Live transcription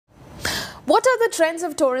What are the trends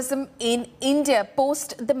of tourism in India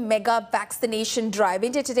post the mega vaccination drive?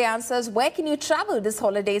 India Today answers, where can you travel this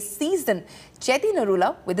holiday season? Chaiti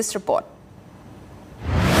Narula with this report.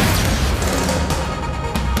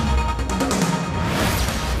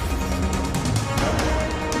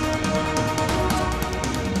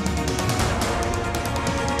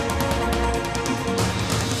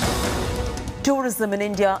 Tourism in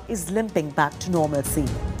India is limping back to normalcy.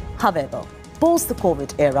 However, post the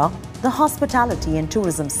COVID era, the hospitality and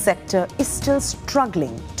tourism sector is still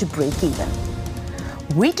struggling to break even.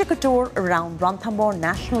 We took a tour around Ranthambore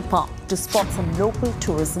National Park to spot some local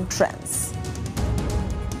tourism trends.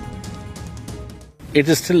 It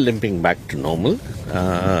is still limping back to normal.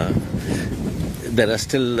 There are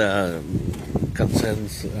still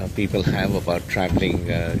concerns people have about traveling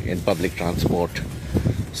in public transport.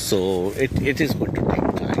 So it is going to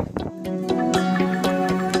take time.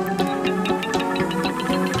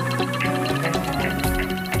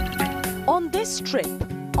 On this trip,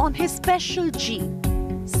 on his special jeep,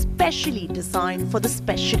 specially designed for the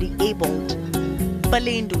specially abled,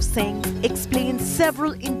 Balendu Singh explains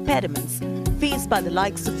several impediments faced by the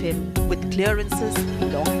likes of him with clearances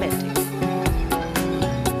long pending.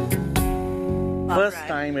 First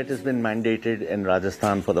time it has been mandated in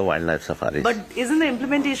Rajasthan for the wildlife safaris. But isn't the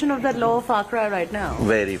implementation of that law far cry right now?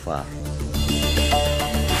 Very far.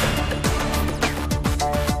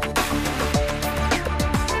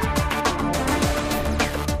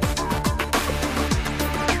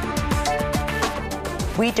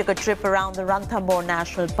 We took a trip around the Ranthambore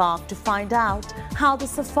National Park to find out how the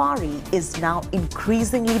safari is now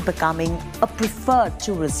increasingly becoming a preferred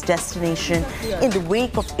tourist destination in the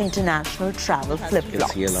wake of international travel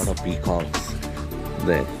flip-flops. You see a lot of peacocks,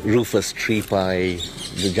 the rufous tree pie,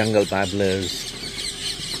 the jungle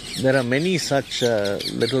babblers. There are many such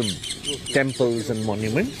little temples and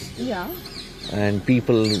monuments. Yeah. And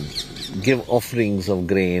people give offerings of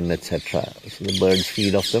grain, etc. So the birds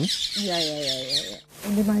feed off them. Yeah.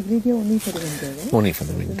 And they migrate here only for the winter, right? Only for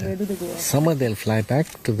the winter. Where do they go? Summer they'll fly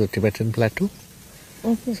back to the Tibetan plateau.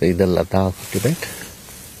 Okay. So either Ladakh or Tibet.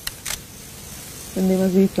 And they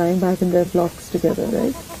must be flying back in their flocks together,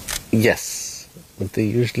 right? Yes, but they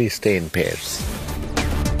usually stay in pairs.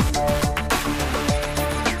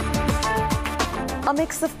 A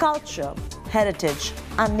mix of culture, heritage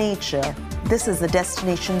and nature. This is a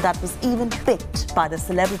destination that was even picked by the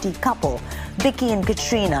celebrity couple Vicky and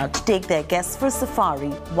Katrina to take their guests for a safari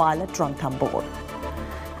while at Ranthambore.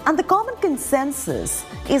 And the common consensus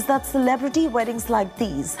is that celebrity weddings like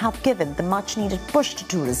these have given the much-needed push to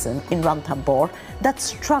tourism in Ranthambore that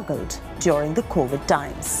struggled during the COVID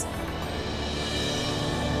times.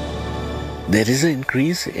 There is an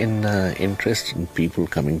increase in interest in people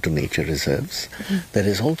coming to nature reserves. There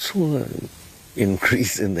is also an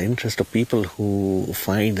increase in the interest of people who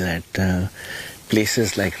find that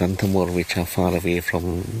places like Ranthambore, which are far away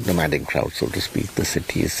from the madding crowd, so to speak, the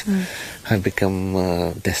cities, have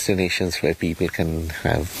become destinations where people can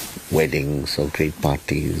have weddings or great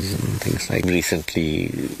parties and things like. Recently,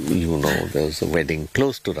 there was a wedding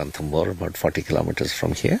close to Ranthambore, about 40 kilometers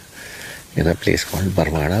from here, in a place called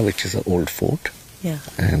Barwada, which is an old fort. Yeah.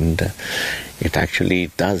 And it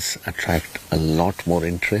actually does attract a lot more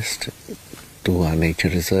interest to our nature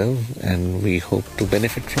reserve, and we hope to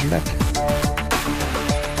benefit from that.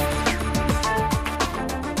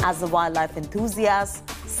 As a wildlife enthusiast,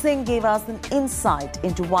 Singh gave us an insight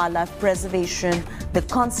into wildlife preservation, the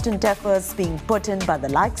constant efforts being put in by the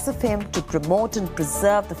likes of him to promote and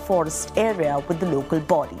preserve the forest area with the local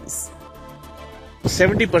bodies.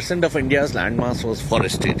 70% of India's landmass was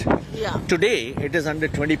forested. Yeah. Today, it is under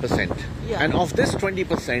 20%. Yeah. And of this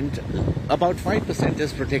 20%, about 5%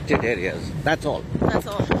 is protected areas. That's all. That's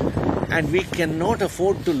all. And we cannot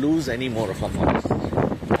afford to lose any more of our forests.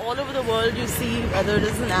 All over the world you see, whether it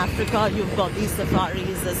is in Africa, you've got these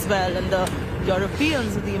safaris as well, and the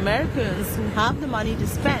Europeans or the Americans who have the money to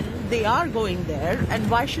spend, they are going there, and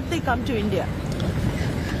why should they come to India?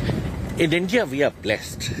 In India, we are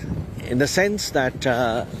blessed in the sense that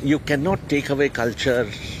you cannot take away culture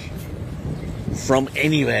from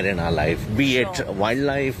anywhere in our life, be it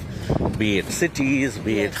wildlife, be it cities,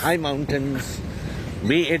 be it high mountains,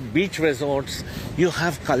 be it beach resorts. You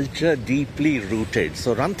have culture deeply rooted.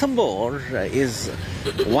 So Ranthambore is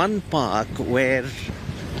one park where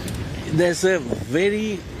there's a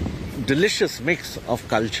very delicious mix of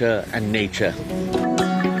culture and nature.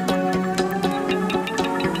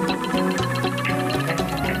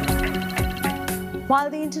 While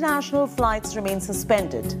the international flights remain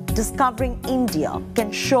suspended, discovering India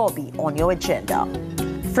can sure be on your agenda.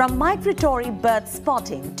 From migratory bird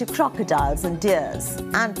spotting to crocodiles and deers,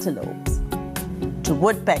 antelopes, to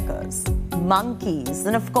woodpeckers, monkeys,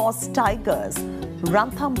 and of course tigers,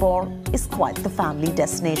 Ranthambore is quite the family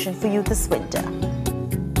destination for you this winter.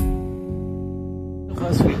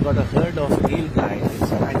 First, we've got a herd of eelkite.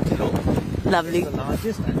 It's an antelope. Lovely. It's the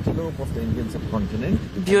largest antelope of the Indian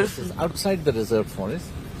subcontinent. Beautiful. This is outside the reserve forest.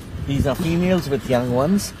 These are females with young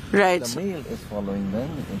ones. Right. The male is following them.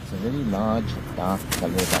 It's a very large,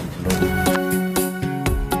 dark-colored antelope.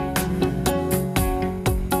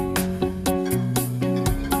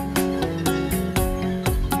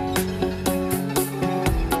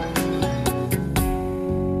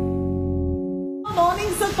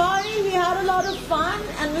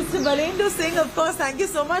 And Mr. Barendo Singh, of course, thank you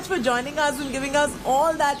so much for joining us and giving us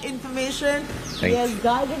all that information. He has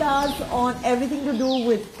guided us on everything to do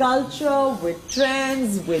with culture, with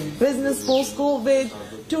trends, with business post-COVID,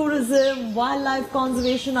 tourism, wildlife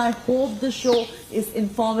conservation. I hope the show is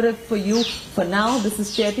informative for you. For now, this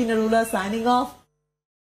is Chaiti Narula signing off.